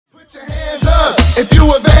If you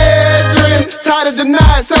a veteran, tired of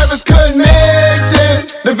denied service connection,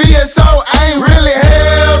 the VSO ain't really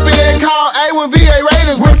helping. Call A-1 VA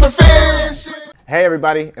ratings with perfection. Hey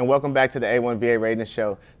everybody, and welcome back to the A-1 VA Ratings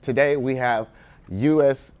Show. Today we have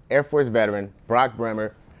U.S. Air Force veteran Brock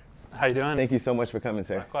Bremmer. How you doing? Thank you so much for coming,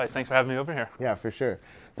 sir. Likewise. Thanks for having me over here. Yeah, for sure.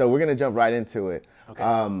 So we're gonna jump right into it. Okay.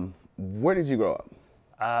 Where did you grow up?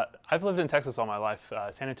 I've lived in Texas all my life.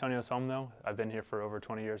 San Antonio's home though. I've been here for over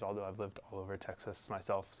 20 years, although I've lived all over Texas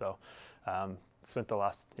myself. So spent the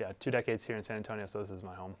last 2 decades here in San Antonio, so this is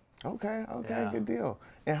my home. Okay, Yeah. good deal.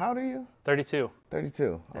 And how old are you? 32.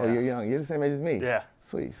 32. Oh, Yeah. you're young. You're the same age as me. Yeah.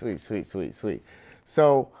 Sweet.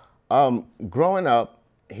 So growing up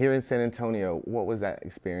here in San Antonio, what was that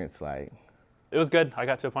experience like? It was good. I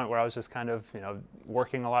got to a point where I was just kind of,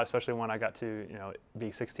 working a lot, especially when I got to, be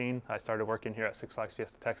 16. I started working here at Six Flags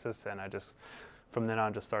Fiesta, Texas, and I just, from then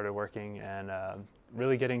on, just started working and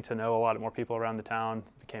really getting to know a lot more people around the town.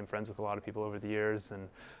 Became friends with a lot of people over the years, and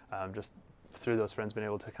just through those friends, been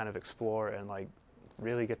able to kind of explore and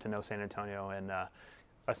really get to know San Antonio. And I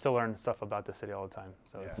still learn stuff about the city all the time.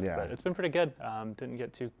 So but it's been pretty good. Didn't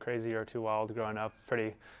get too crazy or too wild growing up.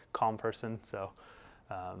 Pretty calm person. So.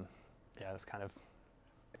 That's kind of.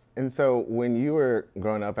 And so when you were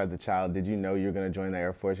growing up as a child, did you know you were going to join the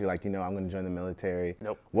Air Force? You're like, I'm going to join the military.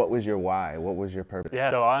 Nope. What was your why? What was your purpose?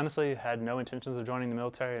 Yeah, so I honestly had no intentions of joining the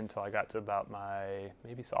military until I got to about my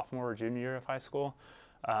maybe sophomore or junior year of high school.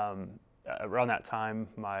 Around that time,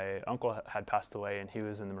 my uncle had passed away and he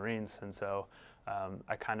was in the Marines. And so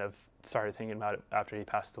I kind of started thinking about it after he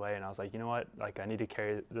passed away. And I was like, you know what, I need to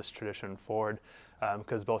carry this tradition forward.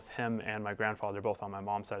 Because both him and my grandfather, both on my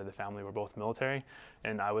mom's side of the family, were both military,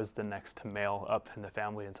 and I was the next male up in the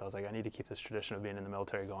family, and so I was like, I need to keep this tradition of being in the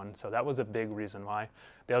military going. So that was a big reason why.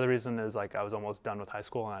 The other reason is I was almost done with high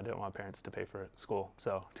school, and I didn't want my parents to pay for school,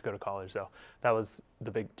 so to go to college. So that was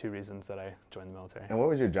the big 2 reasons that I joined the military. And what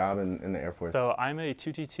was your job in the Air Force? So I'm a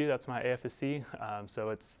 2T2, that's my AFSC.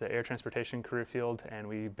 So it's the Air Transportation Career Field, and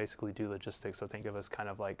we basically do logistics. So think of us kind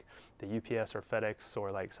of like the UPS or FedEx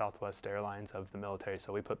or Southwest Airlines of the military.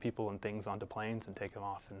 So we put people and things onto planes and take them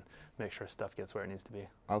off and make sure stuff gets where it needs to be.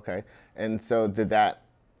 Okay. And so did that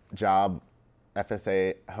job,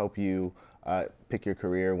 FSA, help you pick your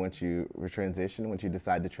career once you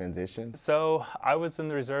decide to transition? So I was in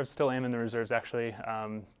the reserves, still am in the reserves actually,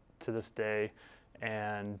 to this day.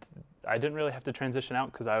 And I didn't really have to transition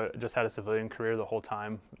out because I just had a civilian career the whole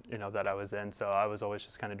time, that I was in. So I was always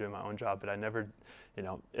just kind of doing my own job, but I never,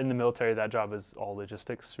 in the military, that job is all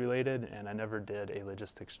logistics related, and I never did a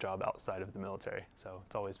logistics job outside of the military. So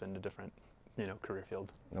it's always been a different, career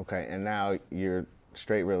field. Okay, and now you're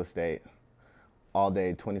straight real estate, all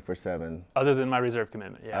day, 24/7. Other than my reserve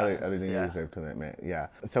commitment, yeah. Other than your reserve commitment, yeah.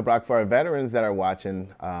 So Brock, for our veterans that are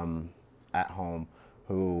watching at home,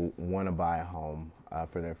 who want to buy a home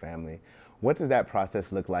for their family, what does that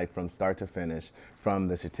process look like from start to finish, from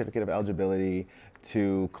the certificate of eligibility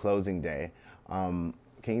to closing day? Can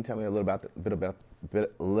you tell me a little bit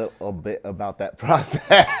about that process?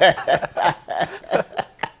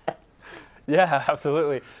 Yeah,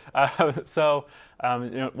 absolutely.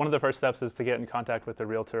 One of the first steps is to get in contact with a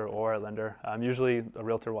realtor or a lender. Usually a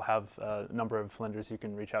realtor will have a number of lenders you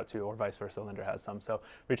can reach out to, or vice versa, a lender has some. So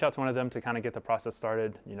reach out to one of them to kind of get the process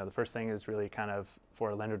started. The first thing is really kind of for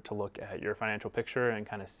a lender to look at your financial picture and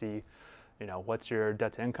kind of see, what's your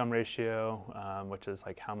debt to income ratio, which is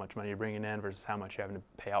how much money you're bringing in versus how much you're having to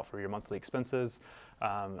pay out for your monthly expenses.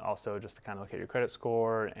 Also just to kind of look at your credit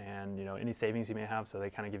score and, any savings you may have. So they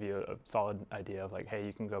kind of give you a solid idea of hey,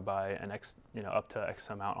 you can go buy an X, up to X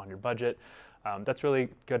amount on your budget. That's really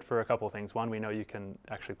good for a couple of things. One, we know you can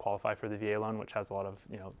actually qualify for the VA loan, which has a lot of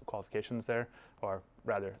qualifications there, or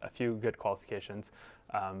rather a few good qualifications.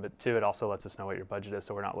 But 2, it also lets us know what your budget is,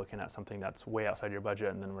 so we're not looking at something that's way outside your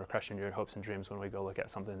budget and then we're crushing your hopes and dreams when we go look at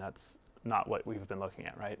something that's not what we've been looking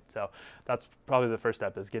at, right? So that's probably the first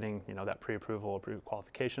step, is getting that pre-approval, approved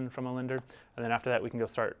qualification from a lender. And then after that, we can go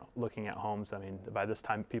start looking at homes. I mean, by this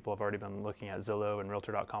time, people have already been looking at Zillow and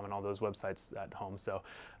Realtor.com and all those websites at home. So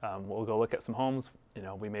we'll go look at some homes.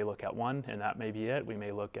 We may look at one, and that may be it. We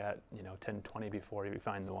may look at 10, 20 before we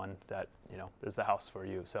find the one that is the house for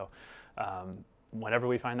you. So whenever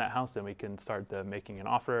we find that house, then we can start making an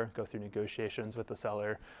offer, go through negotiations with the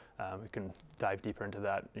seller. We can dive deeper into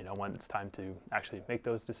that, when it's time to actually make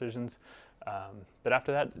those decisions. But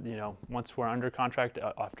after that, once we're under contract,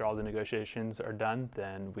 after all the negotiations are done,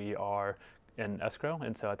 then we are in escrow.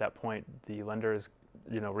 And so at that point, the lender is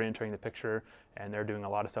re-entering the picture, and they're doing a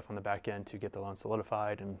lot of stuff on the back end to get the loan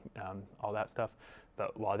solidified and all that stuff.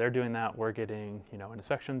 But while they're doing that, we're getting an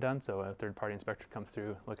inspection done. So a third-party inspector comes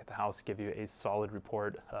through, look at the house, give you a solid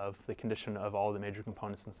report of the condition of all the major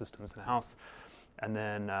components and systems in the house. And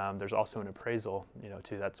then there's also an appraisal,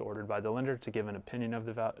 too, that's ordered by the lender to give an opinion of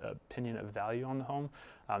value on the home.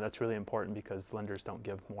 That's really important because lenders don't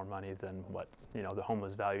give more money than what the home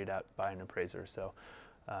was valued at by an appraiser. So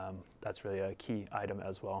that's really a key item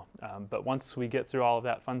as well. But once we get through all of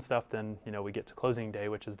that fun stuff, then we get to closing day,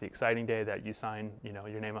 which is the exciting day that you sign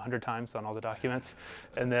your name 100 times on all the documents,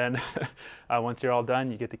 and then once you're all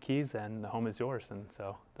done, you get the keys and the home is yours. And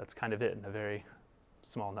so that's kind of it in a very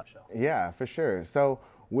small nutshell. Yeah, for sure. So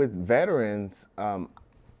with veterans,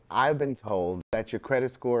 I've been told that your credit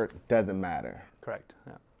score doesn't matter. Correct.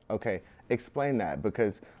 Yeah. Okay, explain that,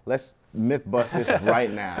 because let's myth bust this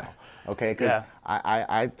right now. Okay, because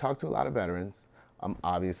I talk to a lot of veterans,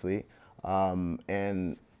 obviously,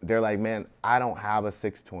 and they're like, man, I don't have a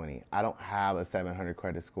 620. I don't have a 700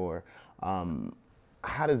 credit score.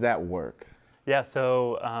 How does that work? Yeah,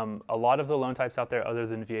 so a lot of the loan types out there, other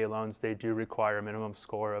than VA loans, they do require a minimum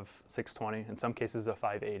score of 620. In some cases, a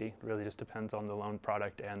 580. It really just depends on the loan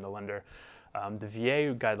product and the lender. The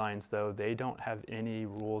VA guidelines, though, they don't have any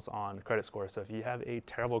rules on credit score. So if you have a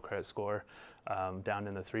terrible credit score down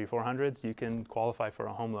in the 300-400s, you can qualify for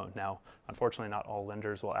a home loan. Now, unfortunately, not all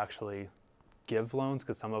lenders will actually give loans,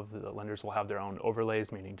 because some of the lenders will have their own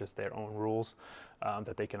overlays, meaning just their own rules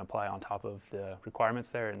that they can apply on top of the requirements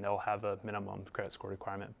there, and they'll have a minimum credit score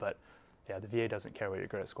requirement. But yeah, the VA doesn't care what your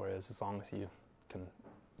credit score is, as long as you can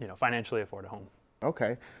financially afford a home.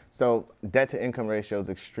 Okay, so debt to income ratio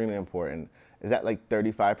is extremely important. Is that like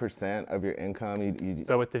 35% of your income?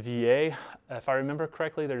 So with the VA, if I remember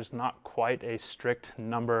correctly, there's not quite a strict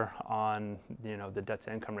number on the debt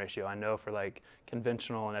to income ratio. I know for like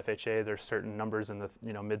conventional and FHA, there's certain numbers in the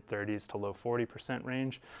mid 30s to low 40%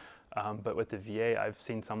 range. But with the VA, I've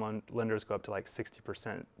seen some lenders go up to like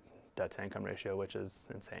 60% debt to income ratio, which is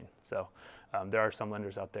insane. So there are some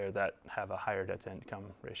lenders out there that have a higher debt to income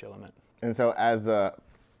ratio limit. And so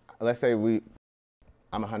let's say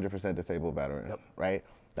I'm a 100% disabled veteran, yep. right?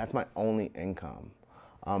 That's my only income.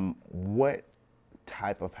 What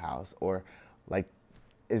type of house, or like,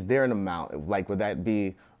 is there an amount? Like, would that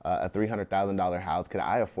be a $300,000 house? Could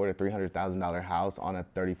I afford a $300,000 house on a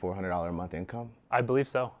 $3,400 a month income? I believe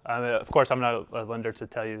so. Of course, I'm not a lender to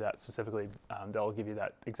tell you that specifically. They'll give you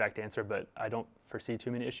that exact answer, but I don't foresee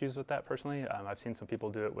too many issues with that personally. I've seen some people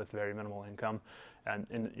do it with very minimal income, and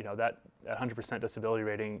that 100% disability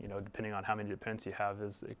rating, depending on how many dependents you have,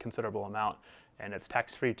 is a considerable amount, and it's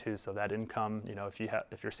tax-free too. So that income,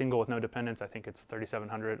 if you're single with no dependents, I think it's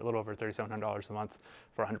 $3,700, a little over $3,700 a month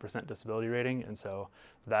for 100% disability rating, and so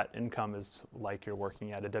that income is like you're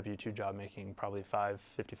working at a W-2 job making probably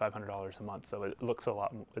 $5,500 a month. So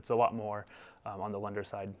it's a lot more on the lender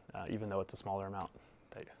side, even though it's a smaller amount.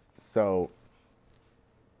 So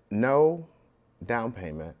no down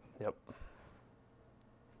payment. Yep.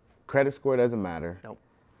 Credit score doesn't matter. Nope.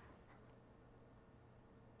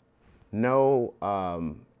 No,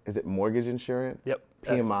 is it mortgage insurance? Yep.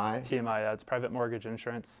 PMI? PMI, that's private mortgage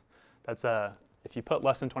insurance. That's if you put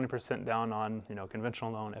less than 20% down on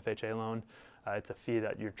conventional loan, FHA loan, it's a fee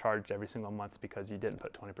that you're charged every single month because you didn't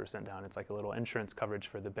put 20% down. It's like a little insurance coverage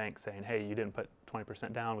for the bank saying, hey, you didn't put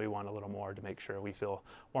 20% down. We want a little more to make sure we feel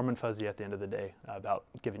warm and fuzzy at the end of the day about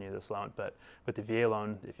giving you this loan. But with the VA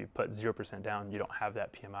loan, if you put 0% down, you don't have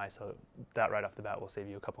that PMI. So that right off the bat will save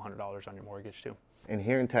you a couple $100 on your mortgage too. And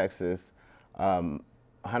here in Texas,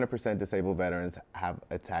 100% disabled veterans have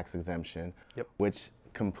a tax exemption, yep. which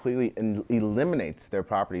completely eliminates their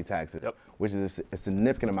property taxes, yep. which is a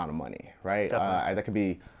significant amount of money, right? That could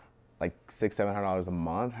be like $600-700 a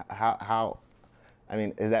month. How? I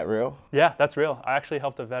mean, is that real? Yeah, that's real. I actually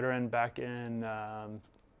helped a veteran back in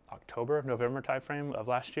November timeframe of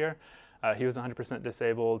last year. He was 100%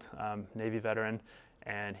 disabled, Navy veteran,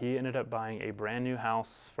 and he ended up buying a brand new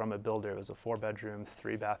house from a builder. It was a 4-bedroom,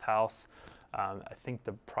 3-bath house. I think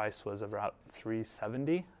the price was about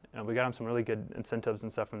 $370. And we got him some really good incentives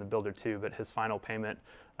and stuff from the builder too, but his final payment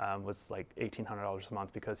was like $1,800 a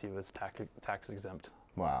month because he was tax exempt.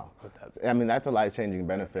 Wow. I mean, that's a life-changing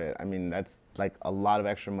benefit. I mean, that's like a lot of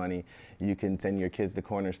extra money. You can send your kids to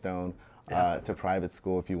Cornerstone, to private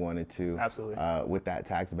school if you wanted to. Absolutely. With that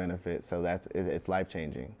tax benefit. So it's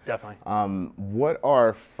life-changing. Definitely. What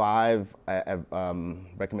are 5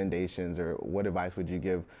 recommendations, or what advice would you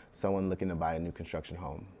give someone looking to buy a new construction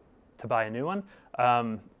home? To buy a new one,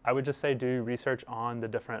 I would just say do research on the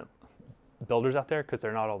different builders out there, because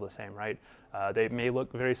they're not all the same, right? They may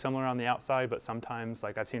look very similar on the outside, but sometimes,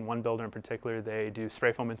 like I've seen one builder in particular, they do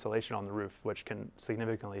spray foam insulation on the roof, which can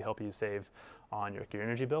significantly help you save on your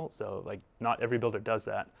energy bill. So like not every builder does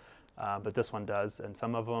that, but this one does. And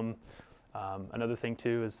some of them, another thing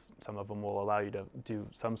too is some of them will allow you to do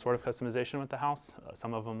some sort of customization with the house.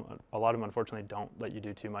 Some of them, a lot of them unfortunately don't let you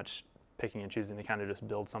do too much picking and choosing. They kind of just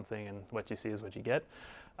build something and what you see is what you get.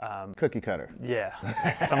 Cookie cutter. Yeah,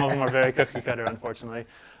 some of them are very cookie cutter, unfortunately.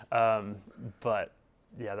 But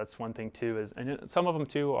yeah, that's one thing too. And some of them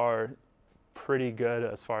too are pretty good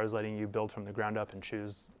as far as letting you build from the ground up and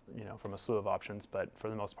choose, from a slew of options. But for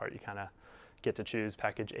the most part, you kind of get to choose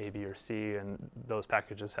package A, B, or C, and those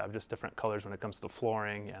packages have just different colors when it comes to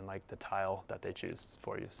flooring and like the tile that they choose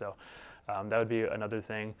for you. So that would be another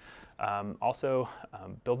thing. Also,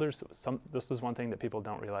 builders, this is one thing that people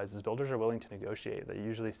don't realize is builders are willing to negotiate. They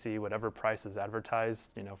usually see whatever price is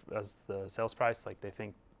advertised, as the sales price, like they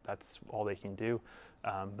think that's all they can do.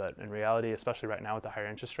 But in reality, especially right now with the higher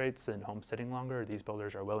interest rates and homes sitting longer, these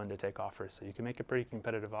builders are willing to take offers. So you can make a pretty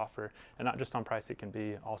competitive offer, and not just on price, it can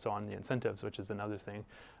be also on the incentives, which is another thing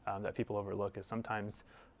that people overlook, is sometimes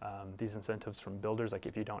these incentives from builders, like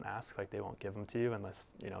if you don't ask, like they won't give them to you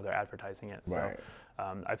unless, they're advertising it. Right.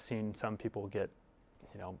 So I've seen some people get,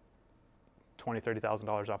 $20,000,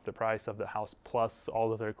 $30,000 off the price of the house, plus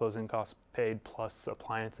all of their closing costs paid, plus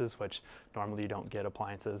appliances, which normally you don't get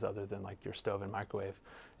appliances other than like your stove and microwave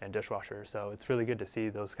and dishwasher. So it's really good to see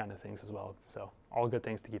those kind of things as well. So all good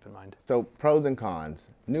things to keep in mind. So pros and cons,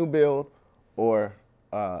 new build or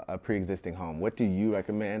a pre-existing home. What do you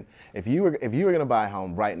recommend? If you were going to buy a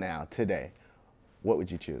home right now, today, what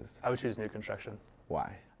would you choose? I would choose new construction.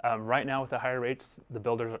 Why? Right now with the higher rates, the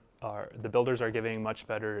builders are giving much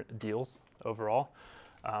better deals overall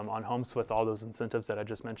on homes with all those incentives that I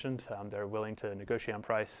just mentioned. They're willing to negotiate on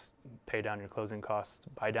price, pay down your closing costs,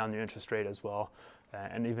 buy down your interest rate as well,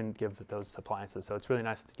 and even give those appliances. So it's really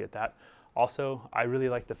nice to get that. Also, I really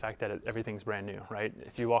like the fact that everything's brand new, right?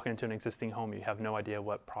 If you walk into an existing home, you have no idea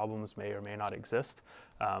what problems may or may not exist,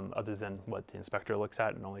 other than what the inspector looks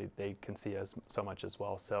at, and only they can see as so much as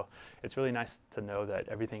well. So it's really nice to know that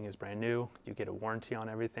everything is brand new. You get a warranty on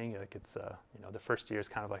everything. Like it's, the first year is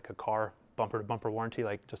kind of like a car bumper to bumper warranty,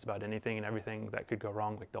 like just about anything and everything that could go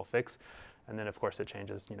wrong, like they'll fix. And then of course it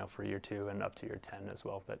changes, for year 2 and up to year 10 as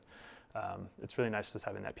well. But it's really nice just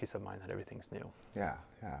having that peace of mind that everything's new. Yeah,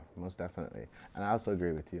 most definitely. And I also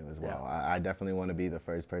agree with you as well. Yeah. I definitely want to be the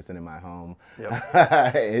first person in my home.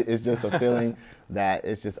 Yep. It's just a feeling that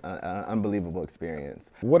it's just an unbelievable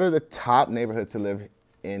experience. What are the top neighborhoods to live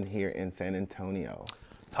in here in San Antonio?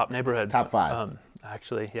 Top neighborhoods. Top 5.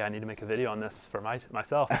 Actually, I need to make a video on this for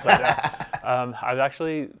myself. But I've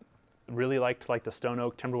actually really liked the Stone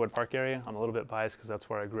Oak Timberwood Park area. I'm a little bit biased because that's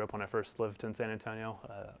where I grew up when I first lived in San Antonio,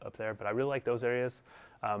 up there. But I really like those areas.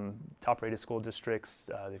 Top rated school districts.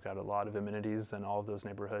 They've got a lot of amenities in all of those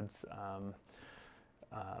neighborhoods.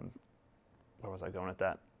 Where was I going with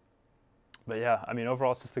that? But yeah, I mean,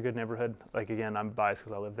 overall, it's just a good neighborhood. Like, again, I'm biased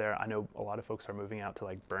because I live there. I know a lot of folks are moving out to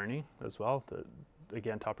like Bernie as well.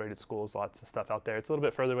 Again, top-rated schools, lots of stuff out there. It's a little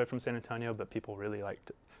bit further away from San Antonio, but people really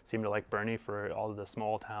seem to like Bernie for all of the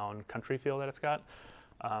small-town country feel that it's got.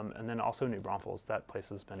 And then also New Braunfels. That place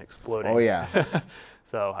has been exploding. Oh, yeah.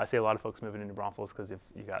 So I see a lot of folks moving to New Braunfels because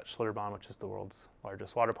you got Schlitterbahn, which is the world's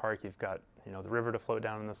largest water park. You've got, the river to float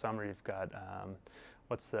down in the summer. You've got,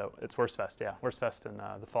 it's Wurstfest, yeah, Wurstfest in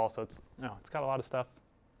the fall. So it's, it's got a lot of stuff.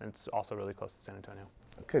 And it's also really close to San Antonio.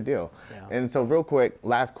 Good deal. Yeah. And so real quick,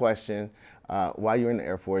 last question. While you were in the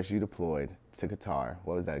Air Force, you deployed to Qatar.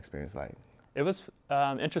 What was that experience like? It was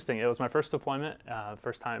interesting. It was my first deployment,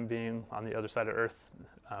 first time being on the other side of Earth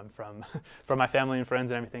from my family and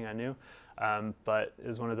friends and everything I knew. But it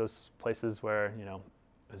was one of those places where,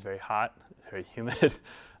 it was very hot, very humid,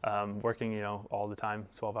 working, all the time,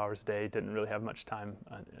 12 hours a day. Didn't really have much time,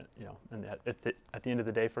 at the end of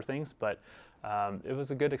the day for things. But it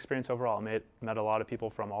was a good experience overall. I met a lot of people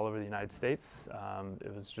from all over the United States.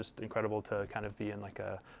 It was just incredible to kind of be in like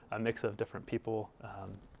a mix of different people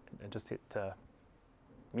and just to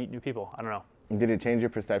meet new people. I don't know. Did it change your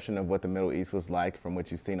perception of what the Middle East was like from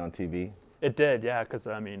what you've seen on TV? It did, yeah, because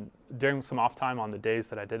during some off time on the days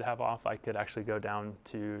that I did have off, I could actually go down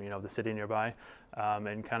to the city nearby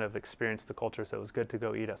and kind of experience the culture. So it was good to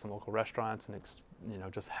go eat at some local restaurants and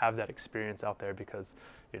just have that experience out there because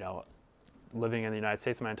living in the United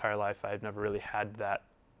States my entire life, I've never really had that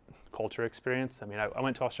culture experience. I mean, I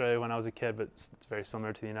went to Australia when I was a kid, but it's very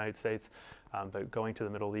similar to the United States. But going to the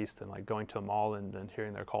Middle East and like going to a mall and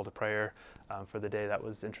hearing their call to prayer for the day, that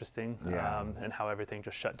was interesting. Yeah. And how everything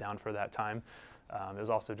just shut down for that time. It was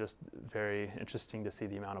also just very interesting to see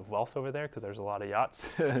the amount of wealth over there, because there's a lot of yachts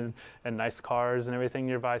and nice cars and everything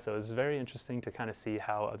nearby. So it was very interesting to kind of see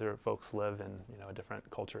how other folks live in, you know, a different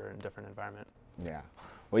culture and different environment. Yeah.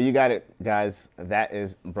 Well, you got it, guys. That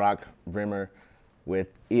is Brock Bremmer with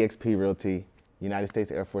eXp Realty, United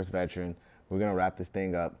States Air Force veteran. We're going to wrap this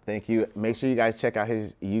thing up. Thank you. Make sure you guys check out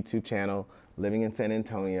his YouTube channel, Living in San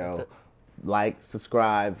Antonio. Like,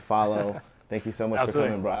 subscribe, follow. Thank you so much for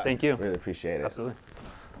coming, Brock. Thank you. Really appreciate it. Absolutely.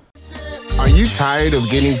 Are you tired of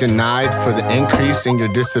getting denied for the increase in your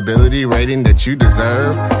disability rating that you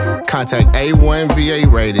deserve? Contact A-1 VA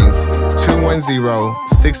Ratings,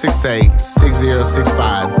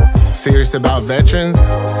 210-668-6065. Serious about veterans,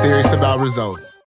 serious about results.